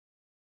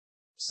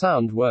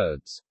Sound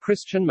Words.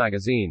 Christian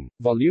Magazine.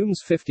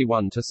 Volumes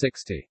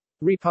 51-60.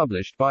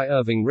 Republished by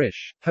Irving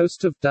Risch,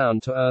 host of Down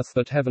to Earth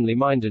but Heavenly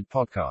Minded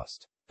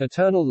podcast.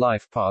 Eternal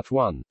Life Part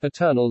 1.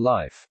 Eternal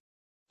Life.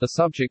 The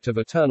subject of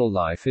eternal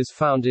life is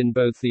found in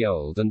both the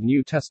Old and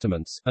New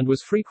Testaments, and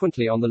was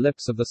frequently on the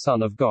lips of the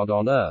Son of God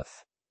on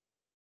earth.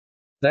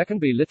 There can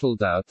be little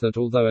doubt that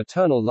although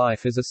eternal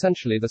life is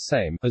essentially the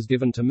same as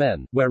given to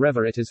men,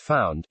 wherever it is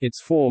found, its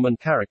form and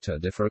character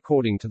differ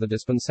according to the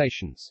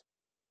dispensations.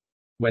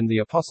 When the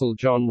Apostle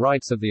John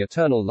writes of the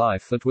eternal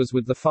life that was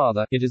with the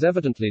Father, it is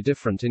evidently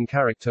different in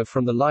character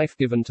from the life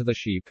given to the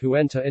sheep who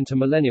enter into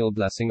millennial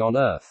blessing on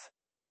earth.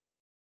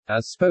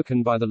 As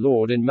spoken by the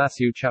Lord in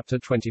Matthew chapter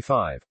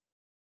 25.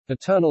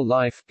 Eternal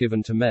life,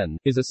 given to men,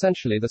 is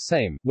essentially the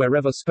same,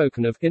 wherever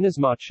spoken of,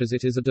 inasmuch as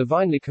it is a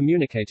divinely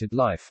communicated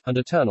life, and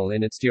eternal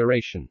in its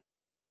duration.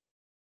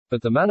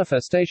 But the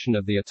manifestation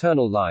of the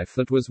eternal life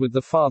that was with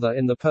the Father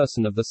in the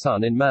person of the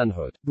Son in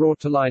manhood,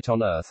 brought to light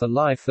on earth a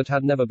life that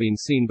had never been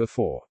seen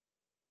before.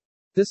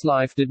 This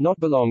life did not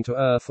belong to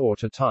earth or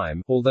to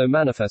time, although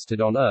manifested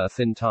on earth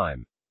in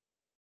time.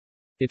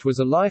 It was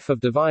a life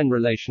of divine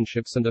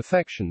relationships and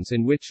affections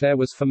in which there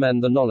was for men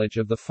the knowledge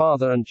of the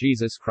Father and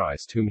Jesus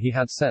Christ whom he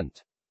had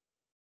sent.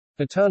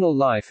 Eternal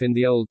life in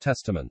the Old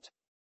Testament.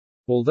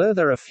 Although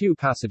there are few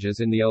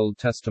passages in the Old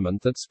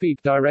Testament that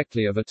speak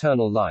directly of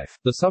eternal life,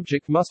 the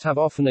subject must have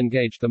often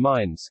engaged the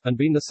minds, and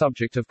been the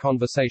subject of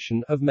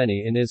conversation, of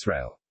many in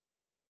Israel.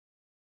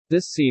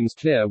 This seems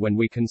clear when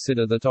we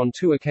consider that on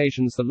 2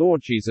 occasions the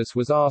Lord Jesus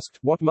was asked,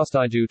 "What must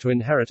I do to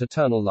inherit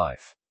eternal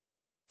life?"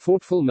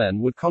 Thoughtful men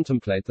would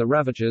contemplate the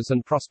ravages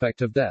and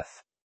prospect of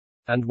death,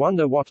 and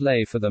wonder what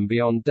lay for them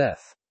beyond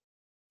death.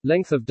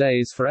 Length of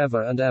days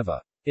forever and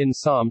ever. In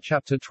Psalm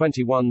chapter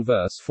 21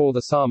 verse 4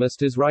 the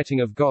psalmist is writing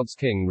of God's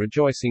king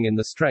rejoicing in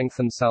the strength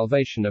and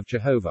salvation of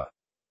Jehovah.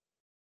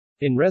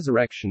 In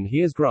resurrection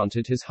he is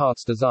granted his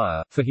heart's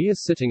desire, for he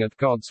is sitting at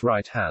God's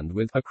right hand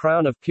with a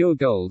crown of pure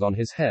gold on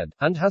his head,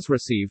 and has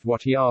received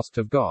what he asked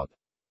of God.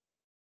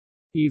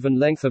 Even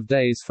length of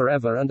days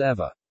forever and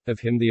ever.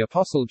 Of him the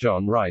Apostle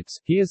John writes,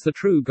 "He is the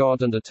true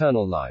God and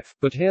eternal life,"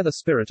 but here the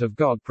Spirit of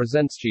God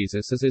presents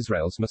Jesus as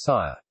Israel's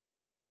Messiah,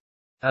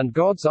 and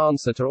God's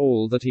answer to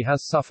all that he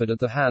has suffered at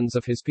the hands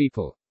of his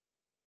people.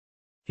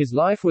 His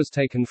life was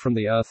taken from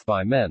the earth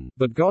by men,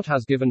 but God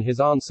has given his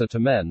answer to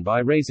men by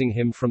raising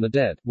him from the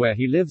dead, where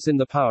he lives in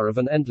the power of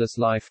an endless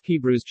life.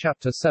 Hebrews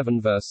chapter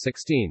 7 verse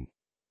 16.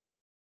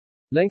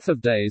 Length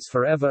of days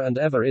forever and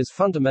ever is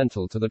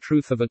fundamental to the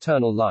truth of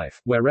eternal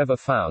life, wherever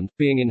found,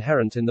 being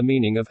inherent in the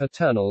meaning of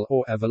eternal,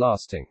 or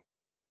everlasting.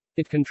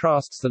 It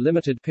contrasts the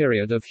limited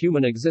period of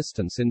human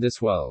existence in this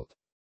world,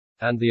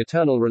 and the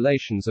eternal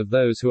relations of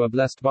those who are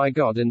blessed by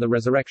God in the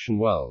resurrection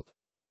world.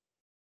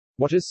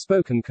 What is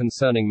spoken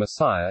concerning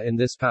Messiah in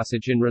this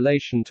passage in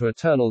relation to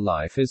eternal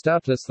life is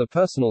doubtless the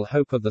personal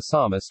hope of the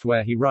psalmist,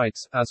 where he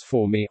writes, "As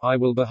for me, I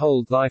will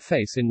behold thy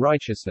face in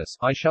righteousness,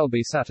 I shall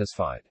be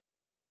satisfied.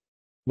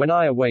 When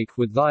I awake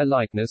with thy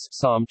likeness."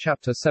 Psalm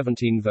chapter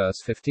 17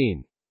 verse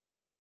 15.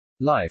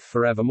 Life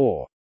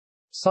forevermore.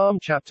 Psalm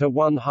chapter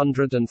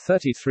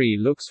 133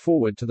 looks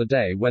forward to the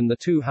day when the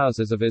 2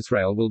 houses of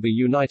Israel will be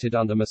united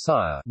under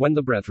Messiah, when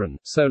the brethren,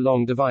 so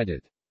long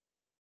divided,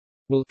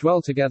 will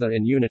dwell together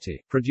in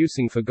unity,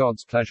 producing for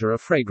God's pleasure a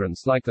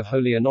fragrance like the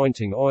holy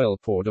anointing oil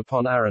poured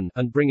upon Aaron,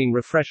 and bringing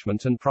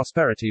refreshment and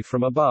prosperity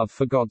from above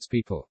for God's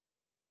people,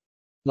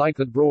 like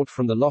that brought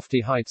from the lofty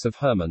heights of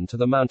Hermon to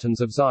the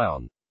mountains of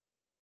Zion.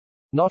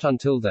 Not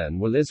until then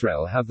will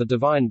Israel have the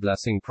divine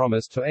blessing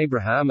promised to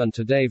Abraham and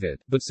to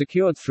David, but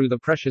secured through the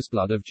precious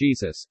blood of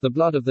Jesus, the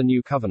blood of the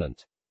new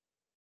covenant.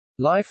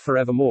 Life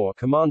forevermore,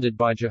 commanded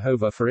by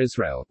Jehovah for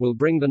Israel, will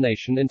bring the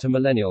nation into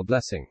millennial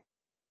blessing.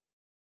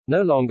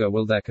 No longer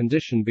will their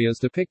condition be as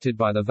depicted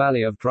by the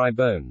valley of dry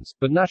bones,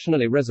 but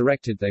nationally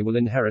resurrected they will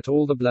inherit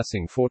all the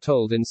blessing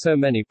foretold in so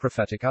many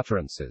prophetic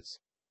utterances.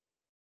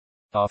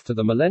 After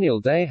the millennial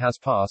day has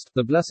passed,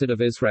 the blessed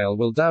of Israel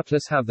will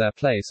doubtless have their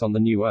place on the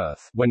new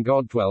earth, when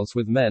God dwells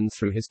with men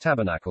through his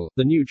tabernacle,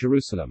 the New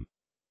Jerusalem.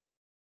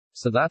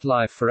 So that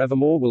life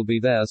forevermore will be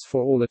theirs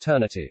for all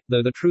eternity,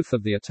 though the truth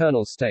of the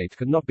eternal state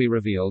could not be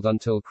revealed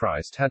until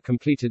Christ had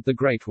completed the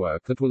great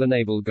work that will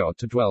enable God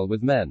to dwell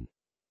with men.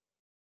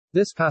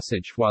 This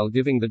passage, while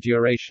giving the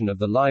duration of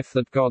the life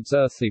that God's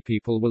earthly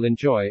people will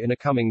enjoy in a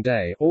coming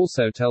day,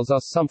 also tells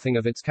us something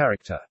of its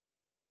character.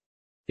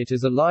 It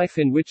is a life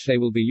in which they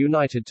will be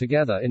united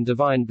together in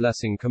divine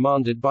blessing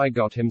commanded by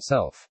God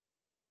himself,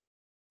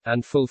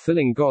 and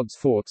fulfilling God's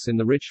thoughts in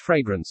the rich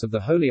fragrance of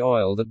the holy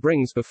oil that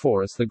brings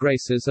before us the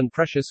graces and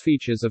precious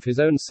features of his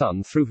own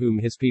Son through whom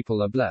his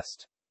people are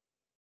blessed.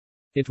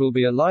 It will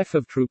be a life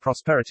of true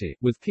prosperity,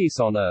 with peace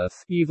on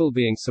earth, evil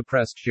being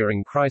suppressed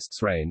during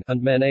Christ's reign,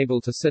 and men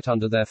able to sit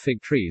under their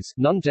fig trees,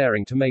 none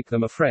daring to make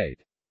them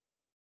afraid.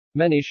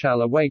 Many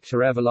shall awake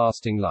to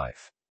everlasting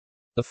life.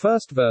 The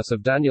first verse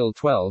of Daniel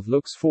 12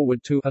 looks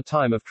forward to a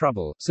time of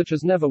trouble, such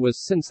as never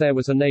was since there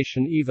was a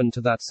nation even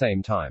to that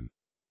same time.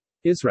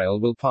 Israel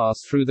will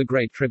pass through the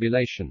great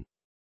tribulation.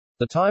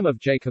 the time of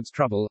Jacob's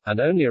trouble,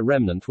 and only a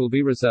remnant will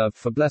be reserved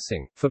for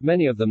blessing, for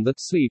many of them that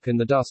sleep in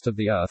the dust of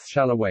the earth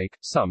shall awake,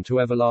 some to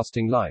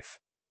everlasting life,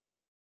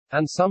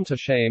 and some to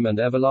shame and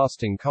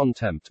everlasting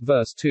contempt.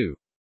 Verse 2.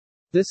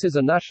 This is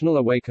a national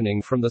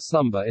awakening from the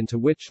slumber into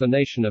which the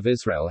nation of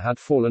Israel had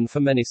fallen for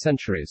many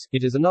centuries.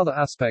 It is another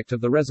aspect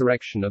of the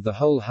resurrection of the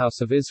whole house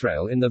of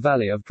Israel in the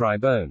valley of dry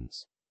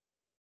bones.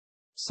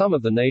 Some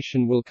of the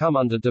nation will come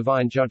under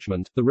divine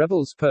judgment, the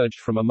rebels purged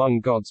from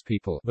among God's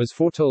people, was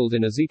foretold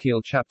in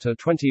Ezekiel chapter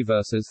 20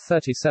 verses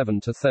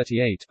 37 to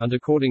 38, and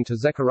according to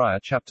Zechariah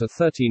chapter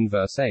 13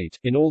 verse 8,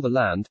 in all the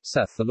land,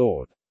 saith the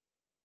Lord.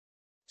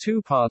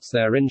 2 parts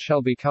therein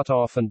shall be cut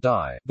off and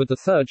die, but the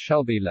third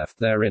shall be left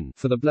therein,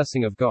 for the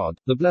blessing of God,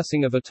 the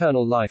blessing of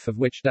eternal life of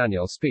which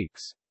Daniel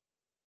speaks,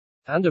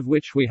 and of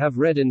which we have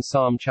read in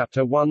Psalm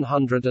chapter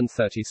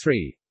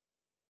 133.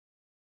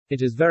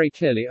 It is very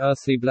clearly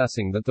earthly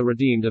blessing that the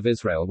redeemed of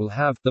Israel will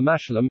have, the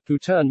Mashalom, who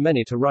turn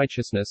many to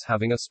righteousness,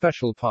 having a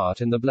special part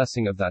in the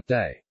blessing of that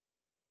day.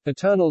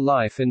 Eternal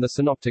life in the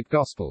Synoptic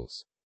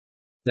Gospels.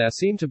 There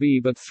seem to be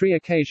but 3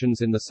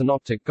 occasions in the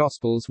Synoptic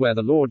Gospels where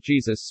the Lord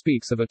Jesus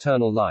speaks of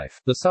eternal life,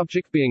 the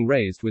subject being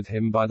raised with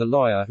him by the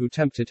lawyer who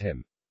tempted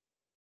him,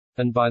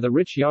 and by the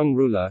rich young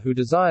ruler who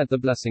desired the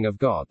blessing of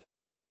God.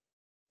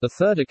 The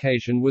 3rd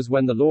occasion was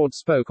when the Lord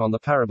spoke on the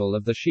parable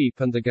of the sheep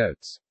and the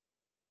goats.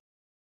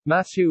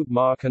 Matthew,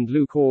 Mark and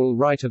Luke all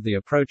write of the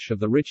approach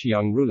of the rich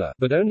young ruler,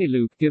 but only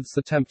Luke gives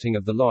the tempting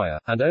of the lawyer,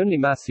 and only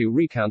Matthew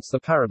recounts the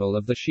parable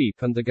of the sheep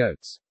and the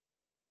goats.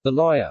 The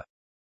lawyer.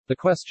 The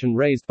question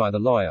raised by the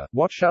lawyer,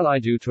 what shall I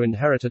do to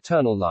inherit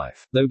eternal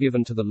life, though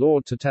given to the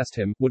Lord to test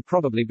him, would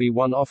probably be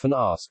one often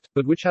asked,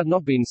 but which had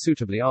not been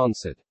suitably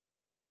answered.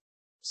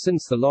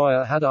 Since the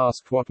lawyer had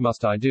asked what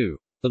must I do,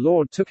 the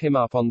Lord took him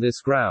up on this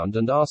ground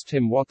and asked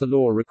him what the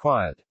law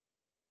required.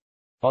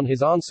 On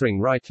his answering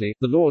rightly,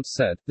 the Lord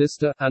said, This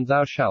do, and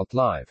thou shalt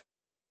live.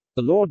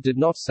 The Lord did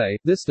not say,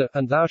 This do,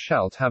 and thou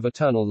shalt have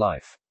eternal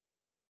life.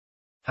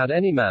 Had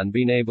any man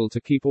been able to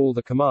keep all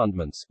the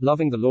commandments,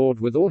 loving the Lord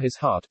with all his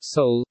heart,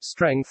 soul,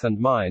 strength and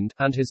mind,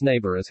 and his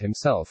neighbor as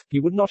himself, he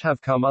would not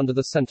have come under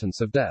the sentence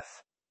of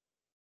death.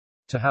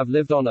 To have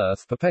lived on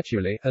earth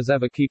perpetually, as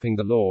ever keeping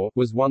the law,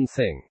 was one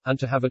thing, and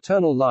to have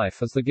eternal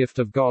life as the gift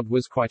of God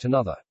was quite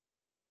another.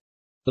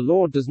 The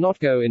Lord does not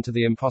go into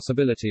the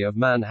impossibility of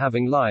man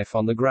having life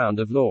on the ground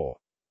of law,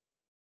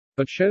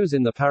 but shows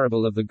in the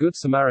parable of the Good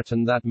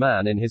Samaritan that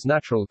man in his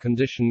natural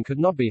condition could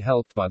not be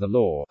helped by the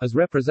law, as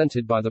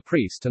represented by the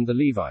priest and the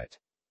Levite.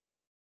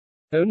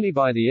 Only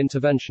by the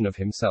intervention of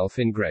himself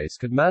in grace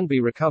could man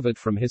be recovered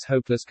from his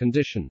hopeless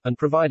condition, and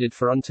provided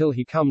for until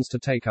he comes to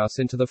take us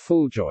into the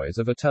full joys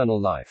of eternal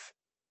life.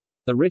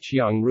 The rich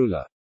young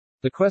ruler.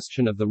 The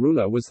question of the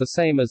ruler was the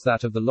same as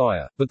that of the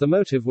lawyer, but the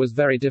motive was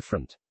very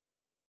different.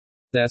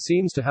 There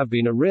seems to have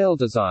been a real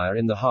desire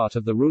in the heart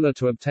of the ruler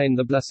to obtain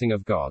the blessing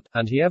of God,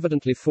 and he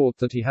evidently thought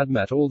that he had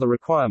met all the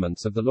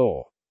requirements of the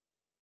law.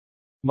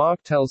 Mark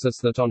tells us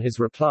that on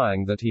his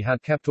replying that he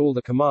had kept all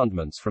the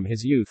commandments from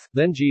his youth,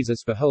 then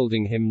Jesus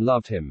beholding him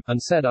loved him,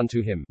 and said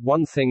unto him,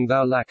 One thing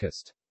thou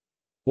lackest.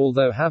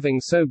 Although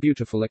having so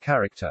beautiful a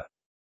character,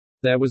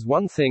 there was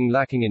one thing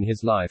lacking in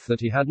his life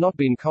that he had not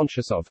been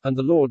conscious of, and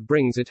the Lord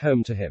brings it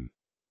home to him.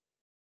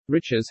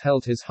 Riches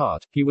held his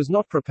heart, he was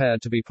not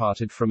prepared to be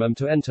parted from them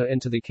to enter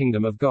into the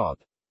kingdom of God.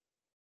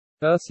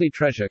 Earthly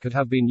treasure could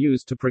have been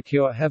used to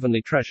procure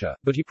heavenly treasure,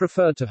 but he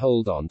preferred to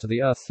hold on to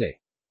the earthly.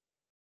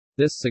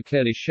 This so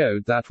clearly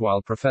showed that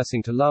while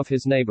professing to love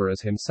his neighbor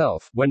as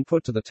himself, when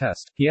put to the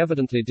test, he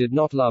evidently did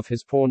not love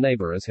his poor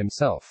neighbor as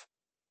himself.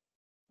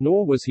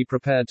 Nor was he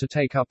prepared to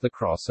take up the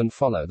cross and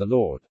follow the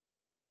Lord.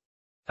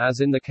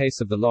 As in the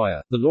case of the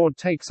lawyer, the Lord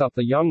takes up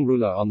the young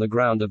ruler on the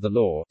ground of the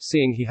law,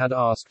 seeing he had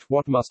asked,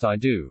 What must I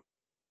do?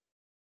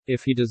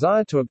 If he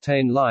desired to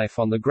obtain life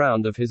on the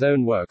ground of his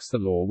own works, the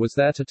law was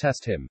there to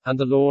test him, and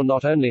the law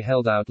not only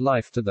held out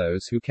life to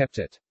those who kept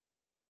it,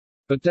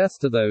 but death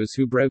to those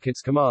who broke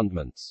its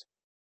commandments.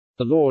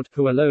 The Lord,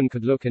 who alone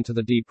could look into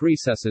the deep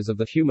recesses of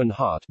the human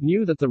heart,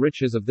 knew that the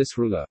riches of this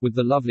ruler, with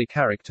the lovely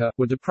character,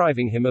 were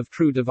depriving him of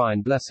true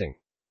divine blessing.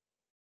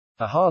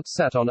 A heart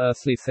set on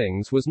earthly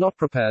things was not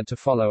prepared to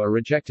follow a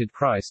rejected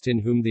Christ in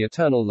whom the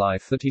eternal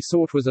life that he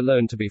sought was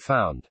alone to be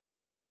found.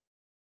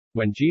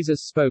 When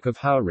Jesus spoke of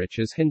how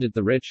riches hindered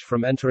the rich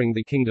from entering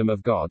the kingdom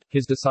of God,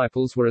 his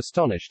disciples were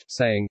astonished,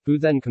 saying, Who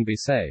then can be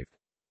saved?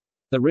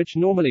 The rich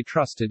normally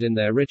trusted in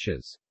their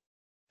riches,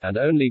 and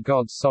only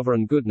God's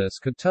sovereign goodness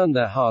could turn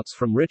their hearts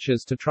from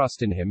riches to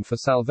trust in him for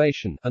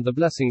salvation, and the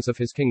blessings of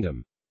his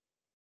kingdom.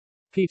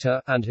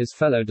 Peter, and his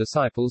fellow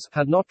disciples,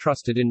 had not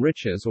trusted in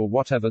riches or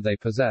whatever they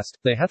possessed,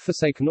 they had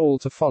forsaken all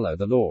to follow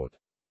the Lord.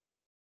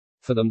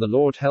 For them the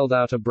Lord held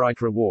out a bright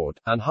reward,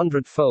 an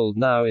 100-fold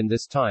now in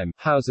this time,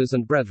 houses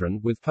and brethren,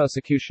 with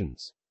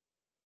persecutions,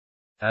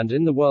 and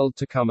in the world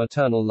to come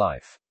eternal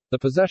life. The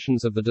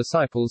possessions of the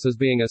disciples as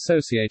being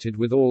associated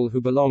with all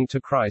who belong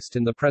to Christ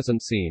in the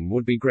present scene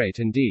would be great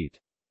indeed.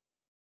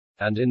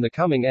 And in the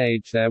coming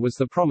age there was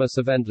the promise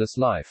of endless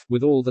life,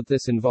 with all that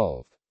this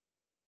involved.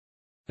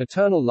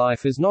 Eternal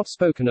life is not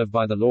spoken of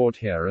by the Lord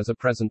here as a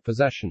present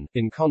possession,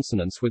 in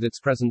consonance with its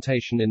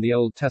presentation in the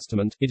Old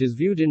Testament. It is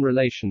viewed in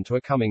relation to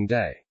a coming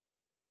day.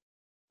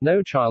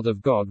 No child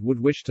of God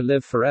would wish to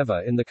live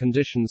forever in the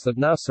conditions that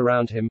now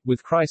surround him,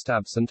 with Christ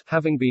absent,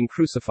 having been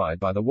crucified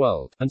by the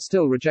world, and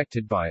still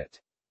rejected by it.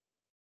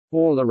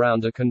 All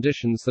around are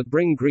conditions that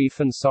bring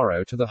grief and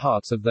sorrow to the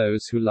hearts of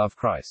those who love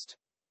Christ.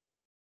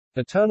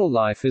 Eternal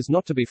life is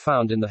not to be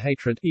found in the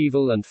hatred,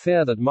 evil, and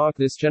fear that mark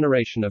this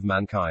generation of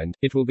mankind.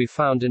 It will be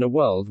found in a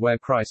world where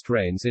Christ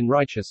reigns in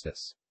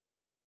righteousness,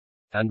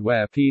 and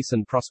where peace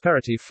and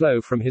prosperity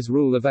flow from his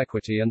rule of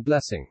equity and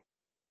blessing.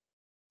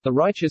 The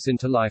righteous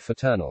into life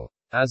eternal.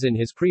 As in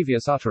his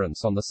previous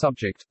utterance on the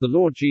subject, the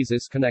Lord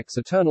Jesus connects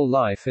eternal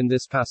life in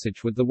this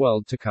passage with the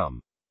world to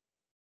come.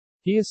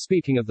 He is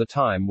speaking of the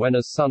time when,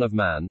 as Son of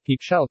Man, he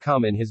shall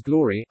come in his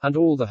glory, and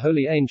all the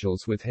holy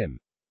angels with him.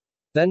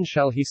 Then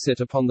shall he sit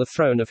upon the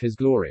throne of his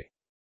glory.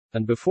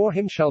 And before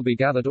him shall be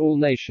gathered all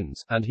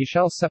nations, and he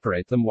shall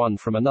separate them one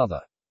from another.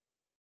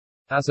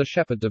 As a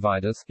shepherd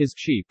divideth his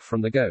sheep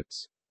from the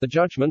goats. The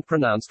judgment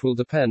pronounced will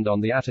depend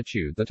on the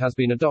attitude that has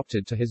been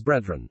adopted to his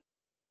brethren.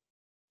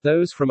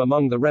 Those from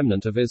among the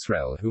remnant of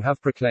Israel who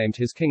have proclaimed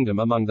his kingdom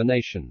among the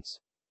nations.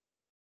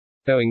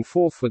 Going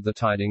forth with the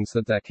tidings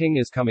that their king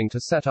is coming to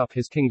set up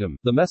his kingdom,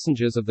 the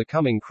messengers of the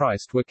coming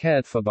Christ were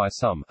cared for by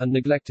some, and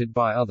neglected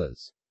by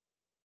others.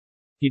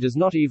 He does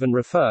not even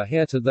refer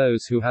here to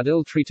those who had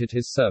ill-treated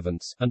his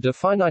servants, and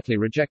definitely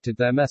rejected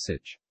their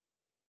message.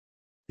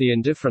 The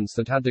indifference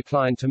that had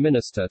declined to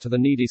minister to the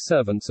needy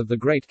servants of the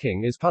great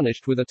king is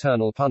punished with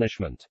eternal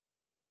punishment.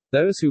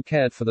 Those who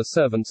cared for the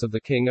servants of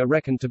the king are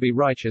reckoned to be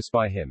righteous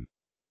by him.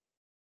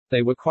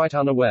 They were quite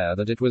unaware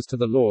that it was to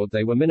the Lord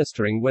they were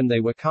ministering when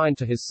they were kind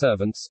to his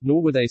servants,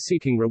 nor were they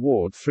seeking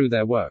reward through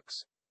their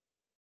works.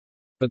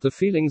 But the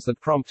feelings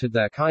that prompted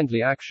their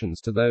kindly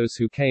actions to those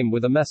who came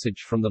with a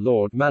message from the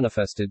Lord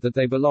manifested that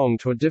they belonged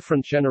to a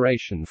different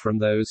generation from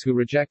those who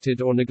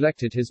rejected or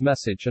neglected his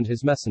message and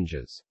his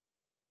messengers.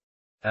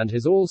 And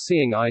his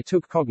all-seeing eye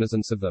took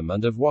cognizance of them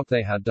and of what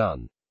they had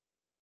done.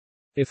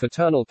 If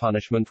eternal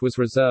punishment was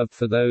reserved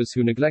for those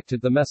who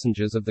neglected the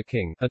messengers of the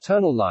king,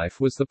 eternal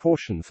life was the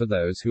portion for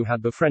those who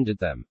had befriended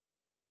them.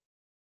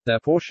 Their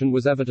portion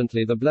was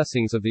evidently the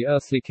blessings of the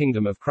earthly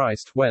kingdom of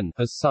Christ when,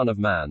 as Son of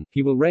Man,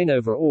 he will reign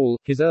over all,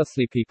 his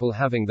earthly people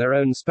having their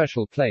own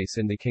special place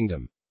in the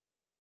kingdom.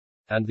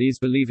 And these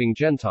believing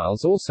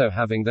Gentiles also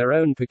having their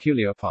own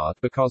peculiar part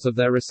because of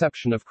their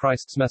reception of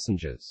Christ's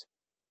messengers.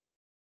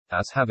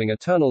 As having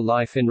eternal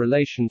life in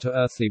relation to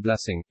earthly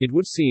blessing, it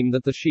would seem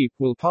that the sheep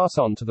will pass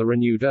on to the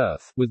renewed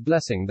earth, with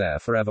blessing there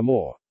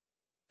forevermore.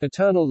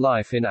 Eternal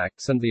life in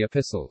Acts and the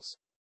Epistles.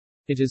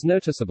 It is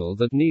noticeable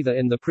that neither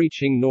in the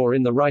preaching nor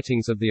in the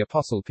writings of the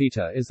Apostle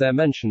Peter is there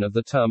mention of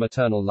the term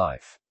eternal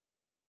life.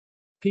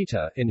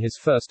 Peter, in his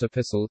first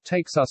epistle,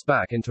 takes us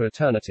back into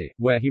eternity,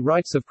 where he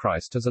writes of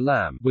Christ as a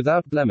lamb,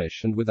 without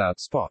blemish and without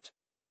spot,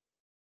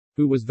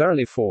 who was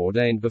verily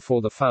foreordained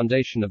before the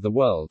foundation of the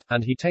world,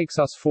 and he takes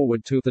us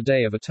forward to the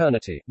day of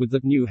eternity, with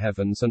the new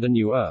heavens and a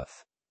new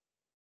earth,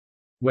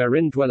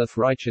 wherein dwelleth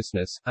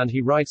righteousness, and he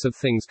writes of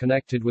things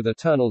connected with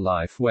eternal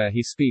life where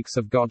he speaks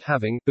of God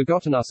having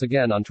begotten us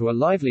again unto a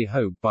lively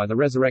hope by the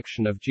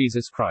resurrection of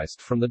Jesus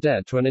Christ from the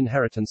dead to an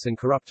inheritance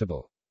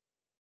incorruptible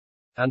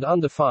and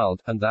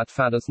undefiled, and that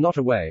fadeth not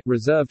away,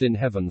 reserved in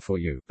heaven for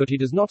you. But he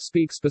does not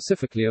speak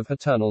specifically of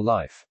eternal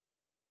life.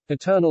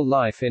 Eternal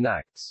life in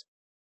Acts.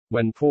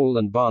 When Paul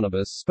and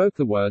Barnabas spoke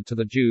the word to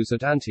the Jews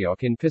at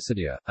Antioch in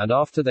Pisidia, and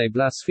after they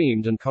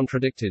blasphemed and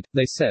contradicted,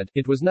 they said,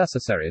 it was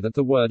necessary that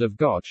the word of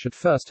God should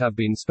first have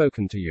been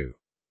spoken to you.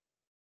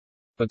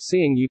 But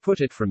seeing ye put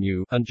it from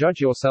you, and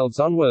judge yourselves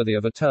unworthy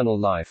of eternal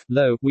life,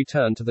 lo, we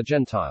turn to the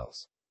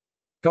Gentiles.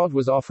 God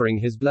was offering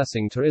his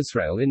blessing to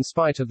Israel in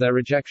spite of their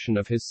rejection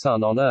of his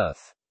Son on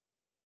earth.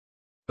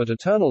 But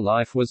eternal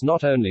life was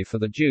not only for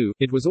the Jew,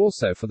 it was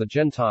also for the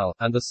Gentile,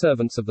 and the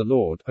servants of the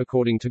Lord,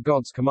 according to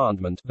God's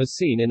commandment, as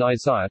seen in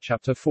Isaiah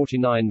chapter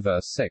 49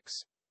 verse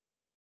 6.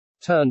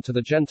 Turned to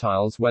the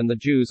Gentiles when the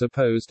Jews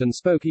opposed and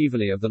spoke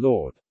evilly of the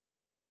Lord.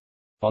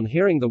 On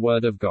hearing the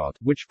word of God,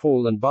 which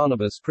Paul and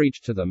Barnabas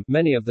preached to them,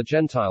 many of the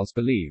Gentiles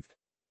believed.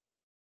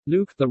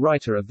 Luke, the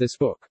writer of this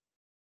book,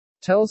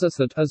 tells us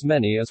that, as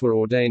many as were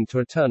ordained to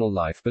eternal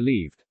life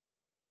believed.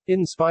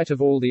 In spite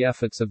of all the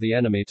efforts of the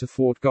enemy to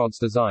thwart God's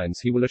designs,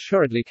 he will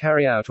assuredly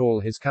carry out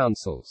all his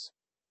counsels,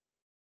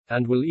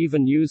 and will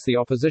even use the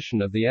opposition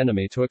of the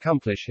enemy to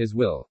accomplish his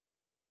will.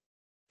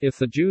 If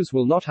the Jews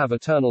will not have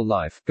eternal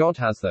life, God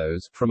has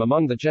those, from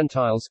among the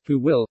Gentiles, who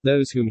will,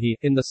 those whom he,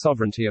 in the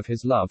sovereignty of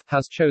his love,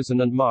 has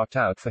chosen and marked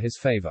out for his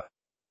favor.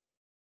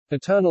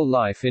 Eternal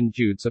life in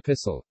Jude's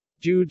epistle.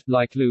 Jude,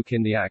 like Luke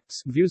in the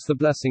Acts, views the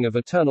blessing of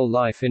eternal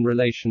life in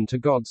relation to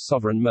God's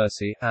sovereign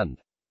mercy, and,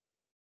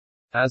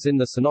 as in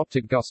the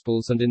Synoptic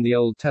Gospels and in the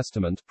Old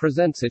Testament,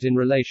 presents it in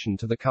relation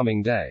to the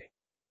coming day.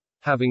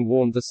 Having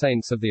warned the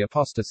saints of the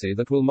apostasy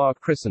that will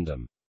mark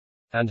Christendom,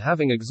 and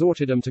having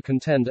exhorted them to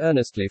contend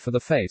earnestly for the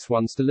faith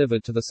once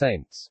delivered to the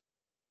saints.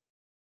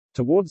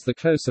 Towards the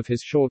close of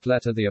his short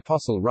letter the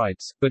apostle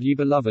writes, "But ye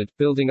beloved,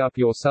 building up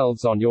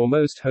yourselves on your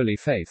most holy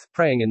faith,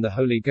 praying in the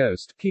Holy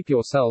Ghost, keep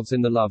yourselves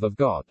in the love of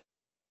God,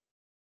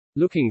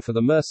 looking for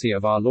the mercy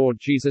of our Lord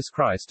Jesus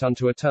Christ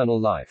unto eternal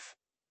life."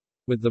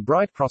 With the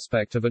bright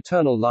prospect of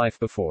eternal life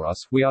before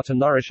us, we are to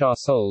nourish our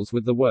souls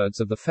with the words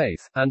of the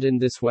faith, and in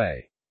this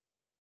way,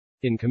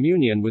 in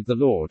communion with the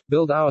Lord,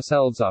 build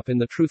ourselves up in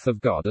the truth of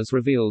God as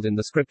revealed in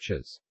the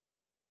Scriptures.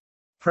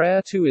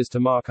 Prayer too is to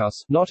mark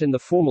us, not in the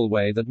formal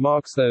way that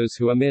marks those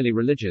who are merely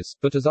religious,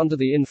 but as under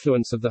the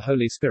influence of the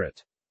Holy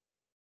Spirit.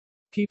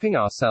 Keeping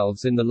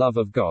ourselves in the love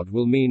of God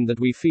will mean that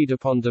we feed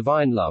upon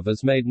divine love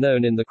as made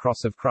known in the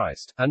cross of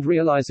Christ, and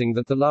realizing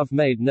that the love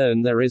made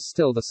known there is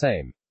still the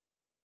same,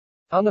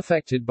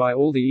 unaffected by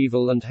all the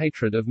evil and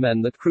hatred of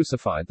men that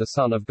crucified the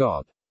Son of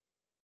God.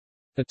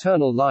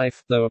 Eternal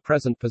life, though a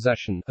present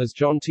possession, as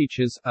John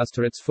teaches, as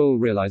to its full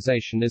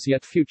realization is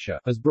yet future,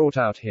 as brought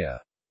out here.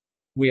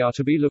 We are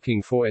to be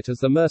looking for it as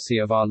the mercy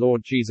of our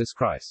Lord Jesus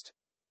Christ.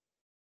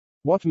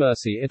 What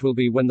mercy it will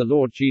be when the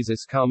Lord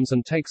Jesus comes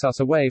and takes us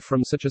away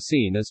from such a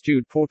scene as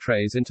Jude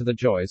portrays into the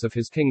joys of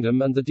his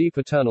kingdom and the deep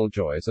eternal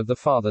joys of the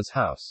Father's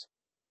house.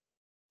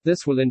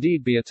 This will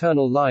indeed be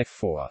eternal life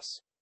for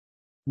us.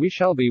 We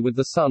shall be with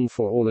the Son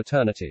for all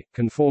eternity,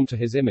 conformed to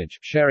his image,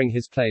 sharing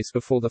his place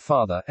before the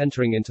Father,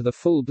 entering into the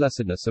full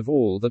blessedness of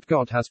all that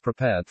God has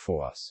prepared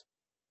for us.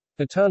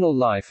 Eternal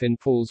life in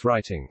Paul's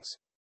writings.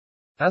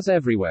 As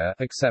everywhere,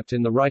 except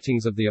in the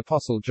writings of the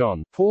Apostle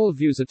John, Paul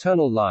views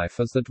eternal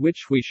life as that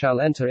which we shall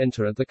enter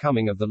into at the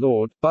coming of the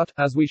Lord, but,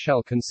 as we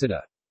shall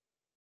consider,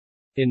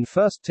 in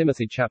 1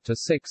 Timothy chapter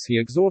 6 he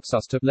exhorts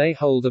us to lay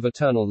hold of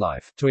eternal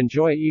life, to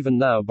enjoy even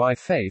now by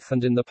faith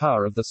and in the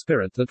power of the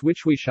Spirit that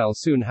which we shall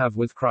soon have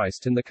with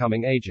Christ in the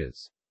coming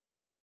ages.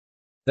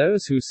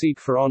 Those who seek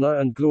for honor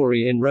and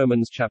glory in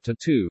Romans chapter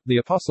 2, the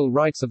apostle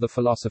writes of the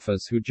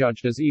philosophers who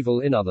judged as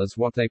evil in others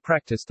what they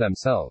practiced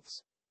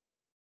themselves.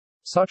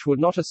 Such would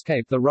not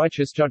escape the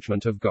righteous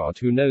judgment of God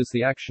who knows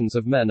the actions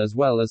of men as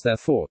well as their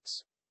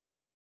thoughts.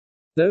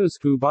 Those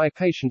who by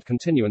patient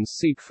continuance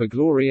seek for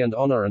glory and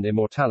honor and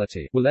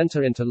immortality, will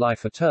enter into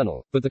life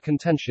eternal, but the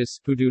contentious,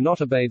 who do not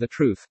obey the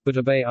truth, but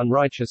obey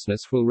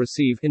unrighteousness will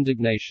receive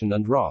indignation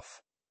and wrath,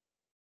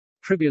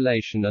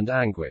 tribulation and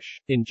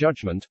anguish. In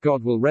judgment,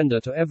 God will render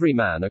to every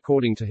man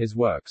according to his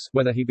works,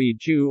 whether he be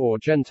Jew or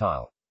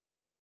Gentile.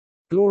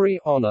 Glory,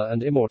 honor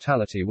and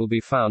immortality will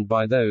be found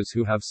by those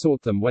who have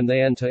sought them when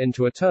they enter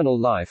into eternal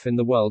life in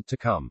the world to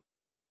come.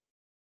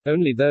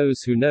 Only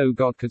those who know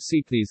God could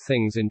seek these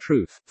things in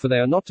truth, for they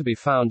are not to be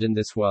found in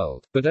this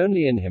world, but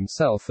only in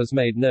himself as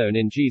made known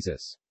in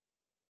Jesus.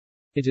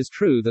 It is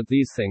true that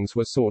these things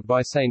were sought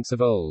by saints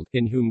of old,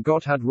 in whom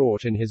God had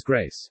wrought in his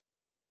grace.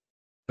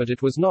 But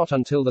it was not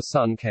until the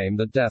Son came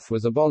that death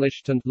was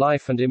abolished and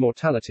life and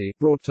immortality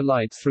brought to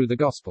light through the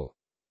gospel.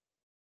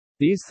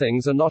 These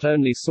things are not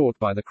only sought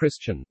by the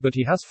Christian, but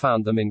he has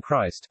found them in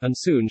Christ, and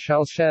soon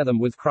shall share them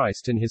with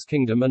Christ in his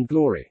kingdom and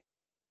glory.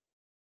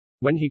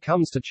 When he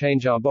comes to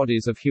change our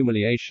bodies of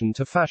humiliation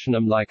to fashion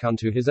them like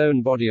unto his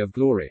own body of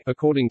glory,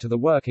 according to the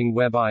working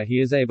whereby he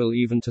is able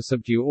even to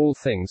subdue all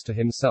things to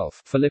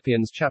himself.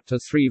 Philippians chapter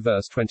 3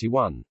 verse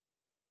 21.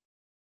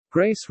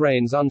 Grace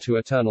reigns unto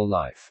eternal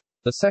life.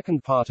 The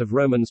second part of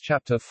Romans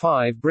chapter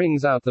 5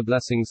 brings out the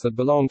blessings that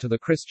belong to the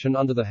Christian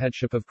under the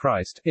headship of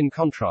Christ, in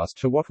contrast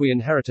to what we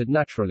inherited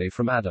naturally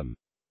from Adam.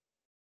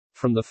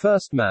 From the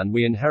first man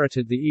we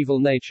inherited the evil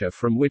nature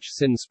from which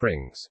sin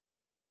springs.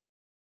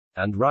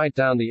 And right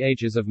down the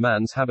ages of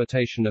man's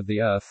habitation of the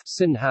earth,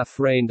 sin hath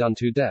reigned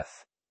unto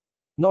death.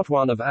 Not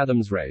one of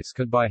Adam's race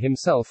could by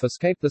himself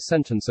escape the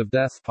sentence of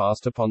death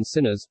passed upon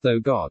sinners, though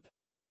God,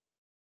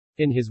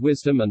 in his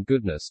wisdom and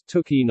goodness,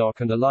 took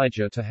Enoch and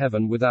Elijah to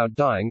heaven without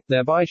dying,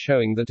 thereby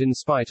showing that in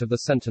spite of the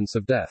sentence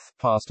of death,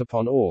 passed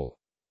upon all,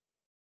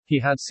 he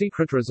had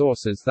secret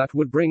resources that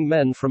would bring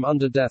men from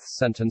under death's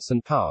sentence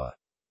and power.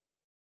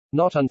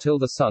 Not until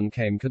the Son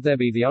came could there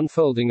be the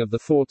unfolding of the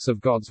thoughts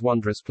of God's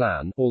wondrous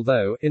plan,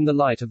 although, in the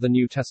light of the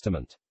New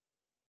Testament,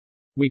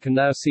 we can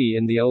now see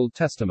in the Old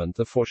Testament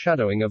the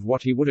foreshadowing of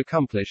what he would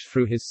accomplish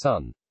through his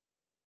Son.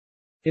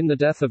 In the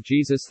death of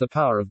Jesus the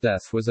power of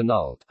death was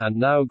annulled, and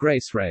now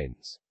grace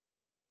reigns.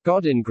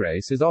 God in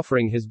grace is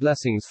offering his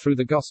blessings through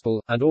the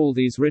gospel, and all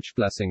these rich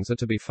blessings are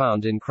to be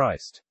found in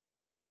Christ.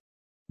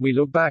 We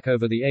look back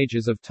over the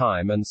ages of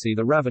time and see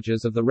the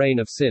ravages of the reign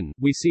of sin.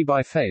 We see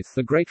by faith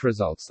the great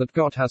results that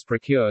God has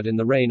procured in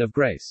the reign of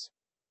grace.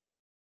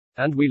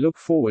 And we look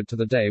forward to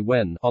the day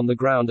when, on the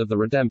ground of the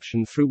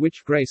redemption through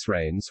which grace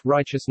reigns,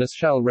 righteousness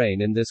shall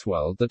reign in this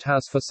world that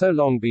has for so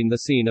long been the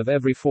scene of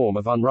every form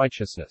of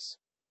unrighteousness.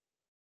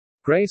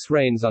 Grace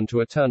reigns unto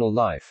eternal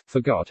life,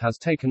 for God has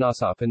taken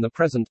us up in the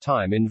present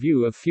time in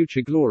view of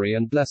future glory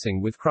and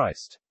blessing with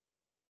Christ.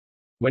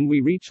 When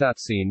we reach that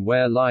scene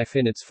where life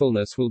in its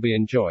fullness will be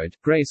enjoyed,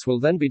 grace will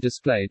then be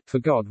displayed, for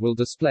God will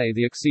display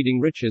the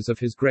exceeding riches of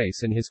his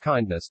grace in his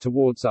kindness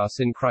towards us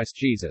in Christ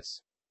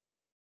Jesus.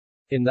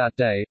 In that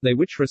day, they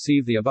which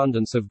receive the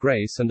abundance of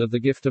grace and of the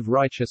gift of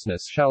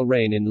righteousness shall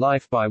reign in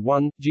life by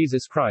one,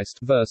 Jesus Christ.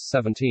 Verse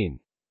 17.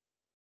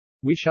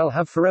 We shall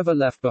have forever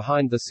left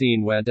behind the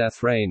scene where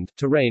death reigned,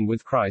 to reign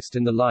with Christ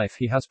in the life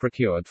he has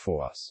procured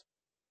for us,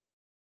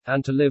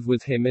 and to live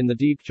with him in the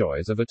deep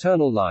joys of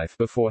eternal life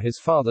before his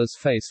Father's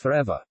face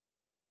forever.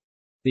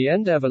 The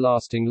end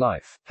everlasting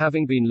life.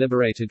 Having been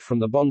liberated from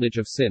the bondage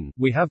of sin,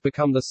 we have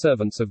become the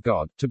servants of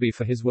God, to be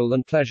for his will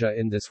and pleasure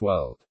in this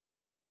world.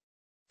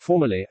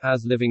 Formerly,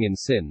 as living in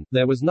sin,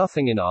 there was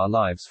nothing in our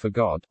lives for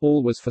God,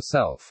 all was for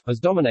self, as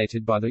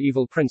dominated by the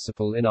evil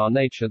principle in our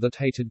nature that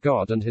hated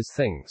God and his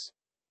things.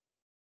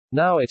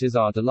 Now it is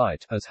our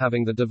delight, as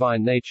having the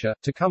divine nature,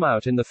 to come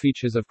out in the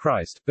features of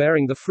Christ,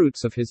 bearing the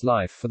fruits of his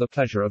life for the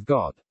pleasure of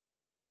God.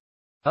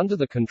 Under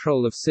the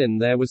control of sin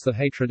there was the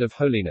hatred of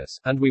holiness,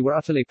 and we were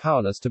utterly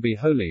powerless to be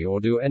holy or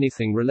do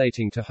anything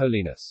relating to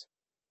holiness.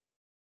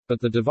 But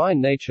the divine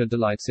nature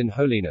delights in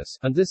holiness,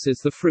 and this is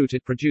the fruit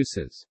it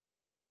produces.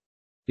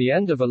 The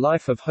end of a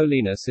life of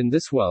holiness in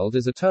this world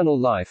is eternal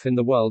life in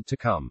the world to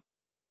come.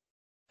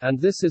 And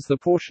this is the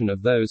portion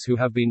of those who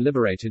have been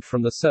liberated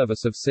from the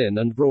service of sin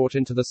and brought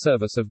into the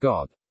service of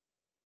God.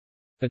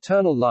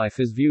 Eternal life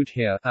is viewed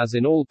here, as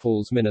in all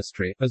Paul's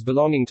ministry, as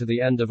belonging to the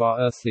end of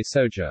our earthly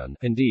sojourn,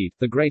 indeed,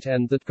 the great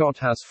end that God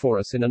has for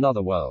us in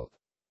another world,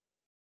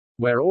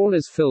 where all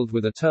is filled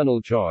with eternal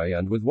joy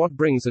and with what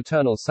brings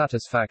eternal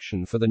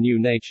satisfaction for the new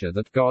nature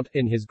that God,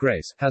 in his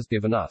grace, has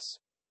given us.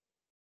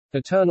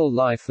 Eternal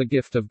life, the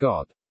gift of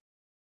God.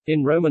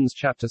 In Romans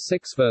chapter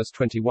 6 verse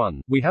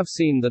 21, we have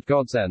seen that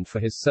God's end for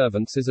his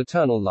servants is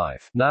eternal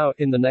life. Now,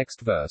 in the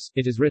next verse,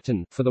 it is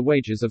written, "For the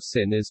wages of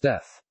sin is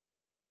death.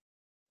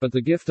 But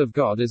the gift of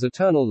God is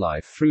eternal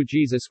life through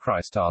Jesus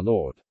Christ our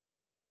Lord."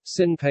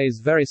 Sin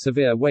pays very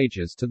severe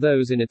wages to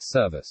those in its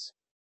service.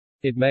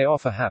 It may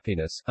offer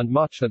happiness, and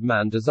much that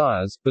man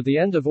desires, but the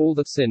end of all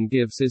that sin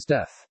gives is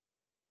death.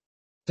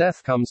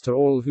 Death comes to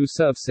all who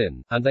serve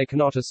sin, and they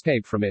cannot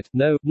escape from it,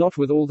 no, not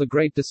with all the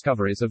great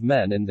discoveries of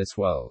men in this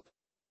world.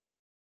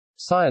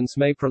 Science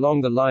may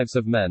prolong the lives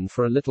of men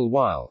for a little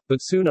while,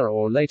 but sooner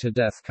or later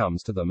death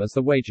comes to them as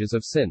the wages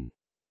of sin.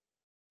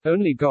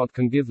 Only God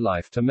can give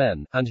life to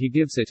men, and he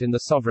gives it in the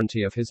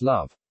sovereignty of his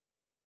love.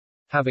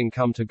 Having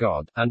come to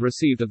God, and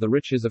received of the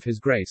riches of his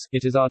grace,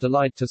 it is our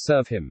delight to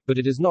serve him, but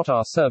it is not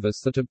our service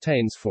that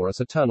obtains for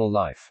us eternal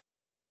life.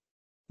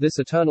 This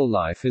eternal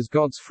life is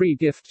God's free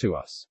gift to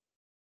us.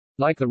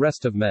 Like the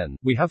rest of men,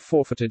 we have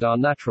forfeited our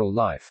natural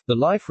life, the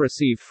life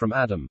received from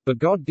Adam, but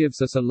God gives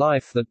us a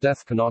life that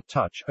death cannot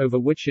touch, over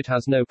which it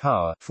has no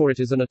power, for it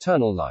is an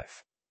eternal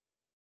life.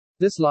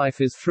 This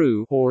life is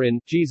through, or in,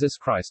 Jesus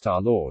Christ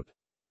our Lord.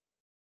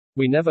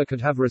 We never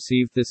could have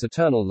received this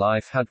eternal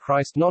life had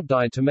Christ not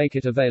died to make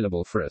it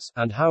available for us,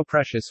 and how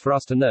precious for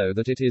us to know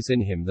that it is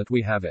in him that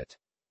we have it.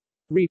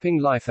 Reaping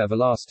life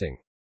everlasting.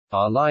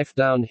 Our life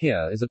down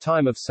here is a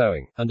time of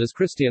sowing, and as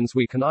Christians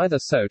we can either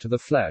sow to the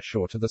flesh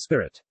or to the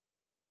Spirit.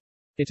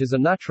 It is a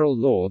natural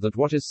law that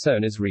what is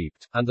sown is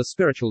reaped, and the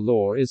spiritual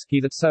law is, he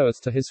that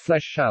soweth to his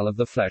flesh shall of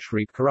the flesh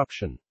reap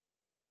corruption.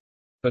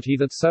 But he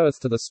that soweth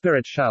to the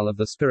Spirit shall of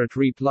the Spirit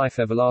reap life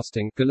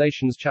everlasting.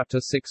 Galatians chapter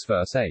 6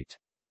 verse 8.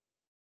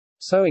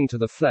 Sowing to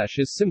the flesh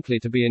is simply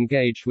to be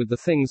engaged with the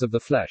things of the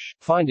flesh,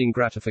 finding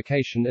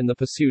gratification in the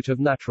pursuit of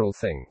natural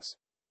things.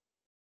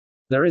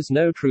 There is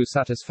no true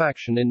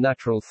satisfaction in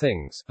natural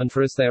things, and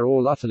for us they are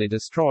all utterly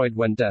destroyed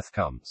when death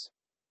comes.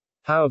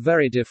 How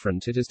very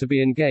different it is to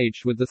be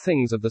engaged with the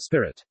things of the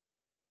Spirit.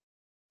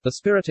 The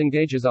Spirit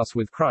engages us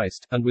with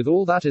Christ, and with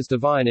all that is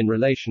divine in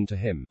relation to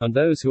him, and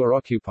those who are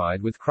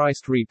occupied with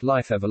Christ reap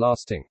life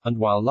everlasting, and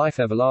while life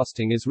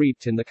everlasting is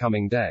reaped in the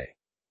coming day,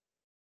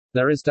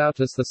 there is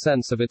doubtless the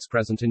sense of its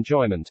present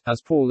enjoyment,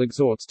 as Paul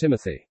exhorts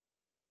Timothy.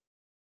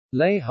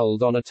 Lay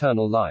hold on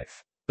eternal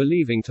life.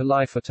 Believing to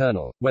life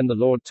eternal. When the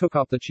Lord took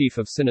up the chief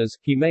of sinners,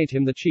 he made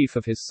him the chief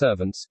of his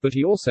servants, but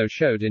he also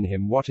showed in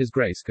him what his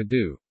grace could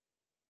do.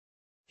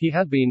 He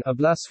had been a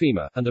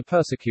blasphemer, and a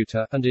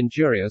persecutor, and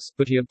injurious,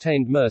 but he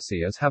obtained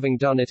mercy as having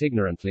done it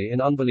ignorantly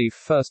in unbelief.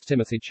 1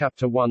 Timothy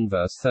chapter 1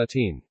 verse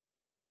 13.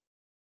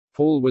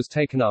 Paul was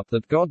taken up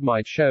that God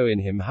might show in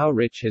him how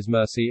rich his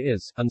mercy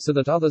is, and so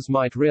that others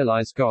might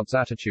realize God's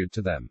attitude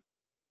to them.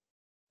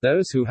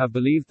 Those who have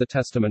believed the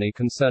testimony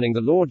concerning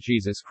the Lord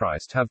Jesus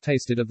Christ have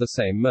tasted of the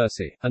same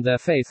mercy, and their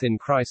faith in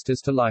Christ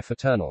is to life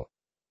eternal.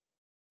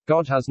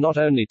 God has not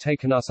only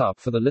taken us up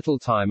for the little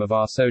time of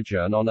our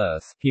sojourn on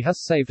earth, he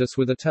has saved us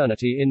with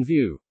eternity in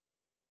view.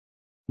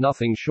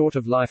 Nothing short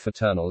of life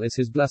eternal is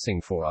his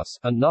blessing for us,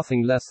 and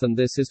nothing less than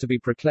this is to be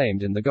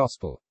proclaimed in the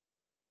gospel.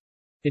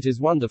 It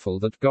is wonderful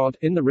that God,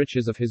 in the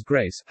riches of his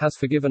grace, has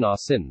forgiven our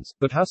sins,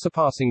 but how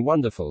surpassing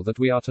wonderful that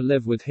we are to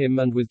live with him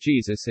and with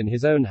Jesus in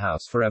his own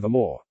house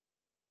forevermore.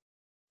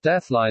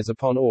 Death lies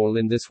upon all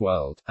in this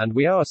world, and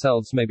we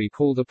ourselves may be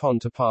called upon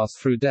to pass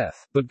through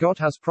death, but God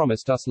has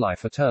promised us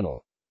life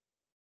eternal.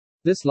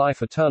 This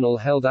life eternal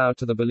held out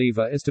to the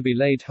believer is to be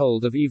laid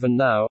hold of even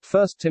now.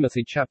 1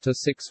 Timothy chapter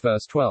 6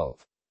 verse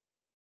 12.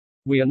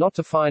 We are not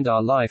to find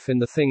our life in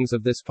the things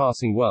of this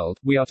passing world,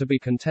 we are to be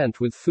content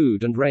with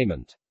food and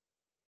raiment,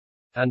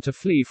 and to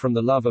flee from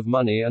the love of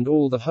money and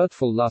all the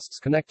hurtful lusts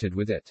connected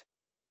with it.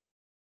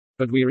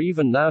 But we are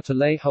even now to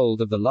lay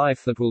hold of the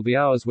life that will be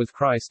ours with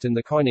Christ in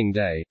the coining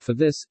day, for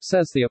this,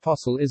 says the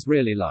apostle, is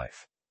really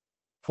life.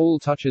 Paul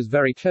touches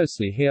very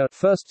closely here,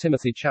 1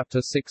 Timothy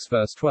chapter 6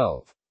 verse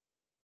 12.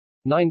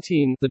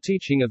 19. The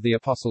teaching of the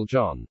apostle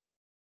John.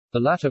 The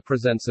latter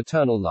presents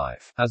eternal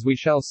life, as we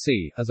shall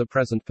see, as a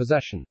present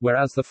possession,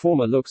 whereas the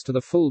former looks to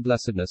the full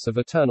blessedness of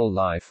eternal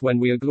life when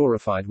we are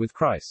glorified with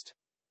Christ.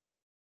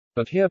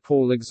 But here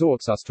Paul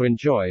exhorts us to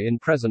enjoy in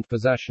present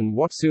possession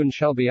what soon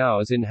shall be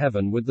ours in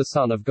heaven with the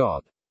Son of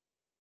God.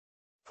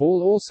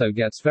 Paul also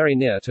gets very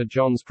near to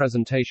John's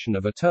presentation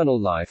of eternal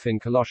life in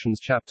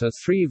Colossians chapter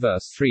 3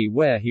 verse 3,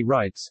 where he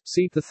writes,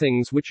 "Seek the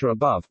things which are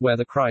above, where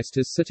the Christ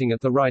is sitting at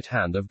the right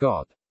hand of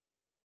God.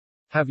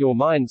 Have your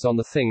minds on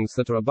the things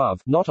that are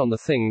above, not on the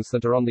things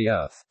that are on the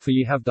earth, for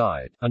ye have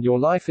died, and your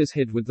life is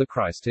hid with the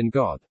Christ in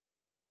God."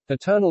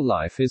 Eternal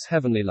life is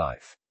heavenly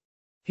life,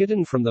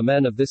 hidden from the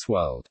men of this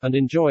world, and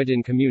enjoyed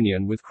in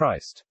communion with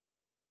Christ.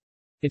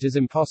 It is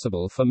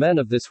impossible for men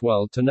of this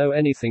world to know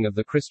anything of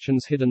the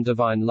Christian's hidden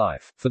divine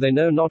life, for they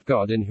know not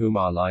God in whom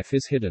our life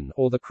is hidden,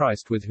 or the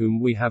Christ with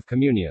whom we have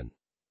communion.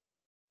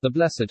 The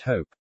blessed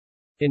hope.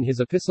 In his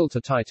epistle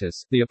to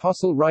Titus, the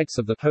apostle writes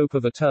of the hope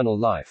of eternal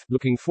life,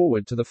 looking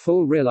forward to the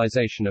full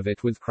realization of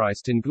it with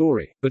Christ in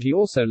glory, but he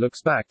also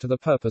looks back to the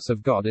purpose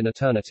of God in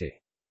eternity.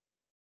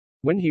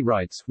 When he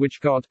writes, "Which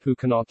God, who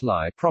cannot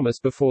lie,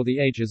 promised before the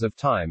ages of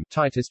time,"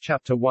 Titus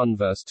chapter 1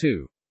 verse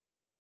 2.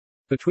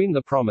 Between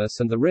the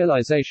promise and the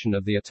realization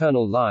of the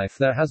eternal life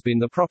there has been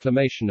the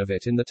proclamation of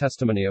it in the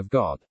testimony of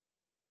God.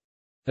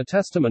 A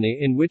testimony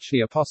in which the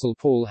apostle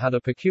Paul had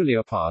a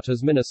peculiar part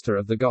as minister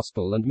of the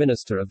gospel and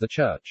minister of the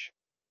church.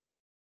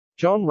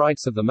 John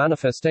writes of the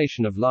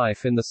manifestation of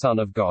life in the Son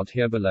of God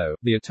here below,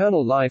 the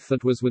eternal life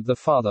that was with the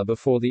Father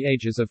before the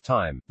ages of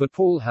time, but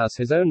Paul has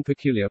his own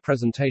peculiar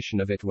presentation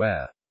of it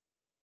where,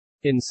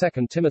 in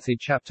 2 Timothy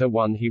chapter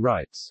 1 he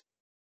writes,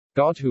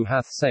 "God who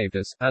hath saved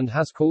us, and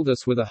has called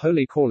us with a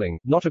holy calling,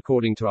 not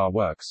according to our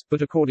works,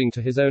 but according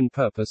to his own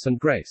purpose and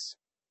grace,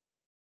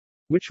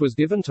 which was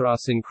given to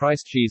us in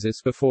Christ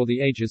Jesus before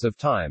the ages of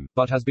time,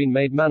 but has been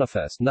made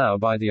manifest now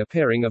by the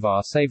appearing of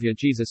our Savior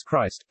Jesus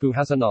Christ, who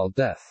has annulled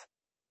death,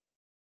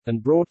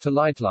 and brought to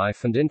light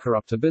life and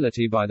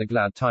incorruptibility by the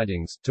glad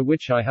tidings, to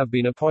which I have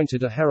been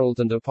appointed a herald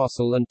and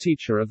apostle and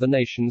teacher of the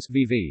nations."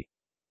 VV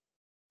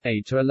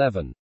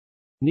 8-11.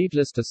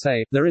 Needless to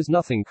say, there is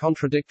nothing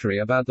contradictory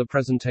about the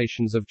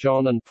presentations of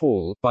John and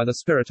Paul. By the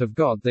Spirit of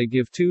God they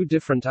give two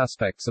different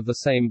aspects of the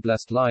same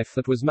blessed life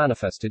that was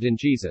manifested in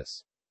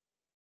Jesus,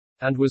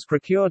 and was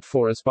procured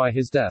for us by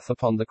his death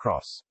upon the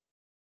cross.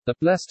 The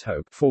blessed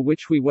hope, for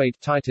which we wait,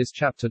 Titus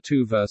chapter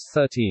 2 verse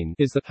 13,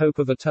 is the hope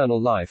of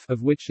eternal life,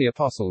 of which the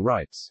apostle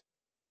writes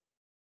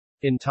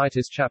in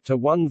Titus chapter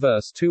 1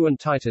 verse 2 and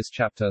Titus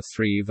chapter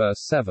 3 verse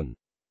 7.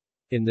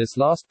 In this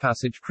last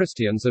passage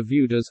Christians are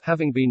viewed as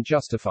having been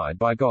justified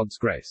by God's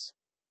grace,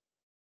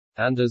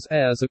 and as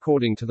heirs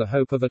according to the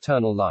hope of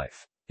eternal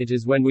life. It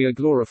is when we are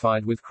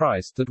glorified with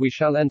Christ that we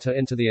shall enter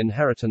into the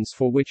inheritance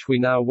for which we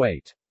now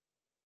wait.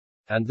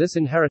 And this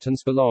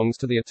inheritance belongs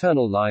to the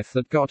eternal life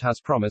that God has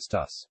promised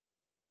us.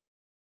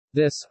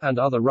 This, and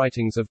other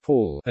writings of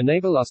Paul,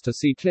 enable us to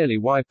see clearly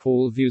why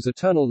Paul views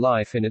eternal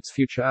life in its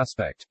future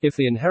aspect. If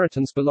the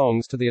inheritance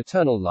belongs to the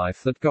eternal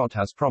life that God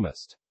has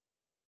promised,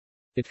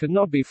 it could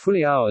not be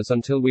fully ours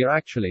until we are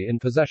actually in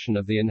possession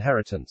of the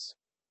inheritance.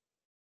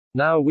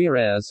 Now we are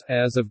heirs,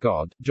 heirs of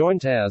God,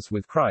 joint heirs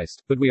with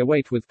Christ, but we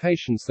await with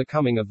patience the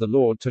coming of the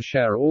Lord to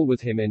share all with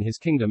him in his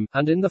kingdom,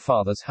 and in the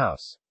Father's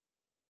house.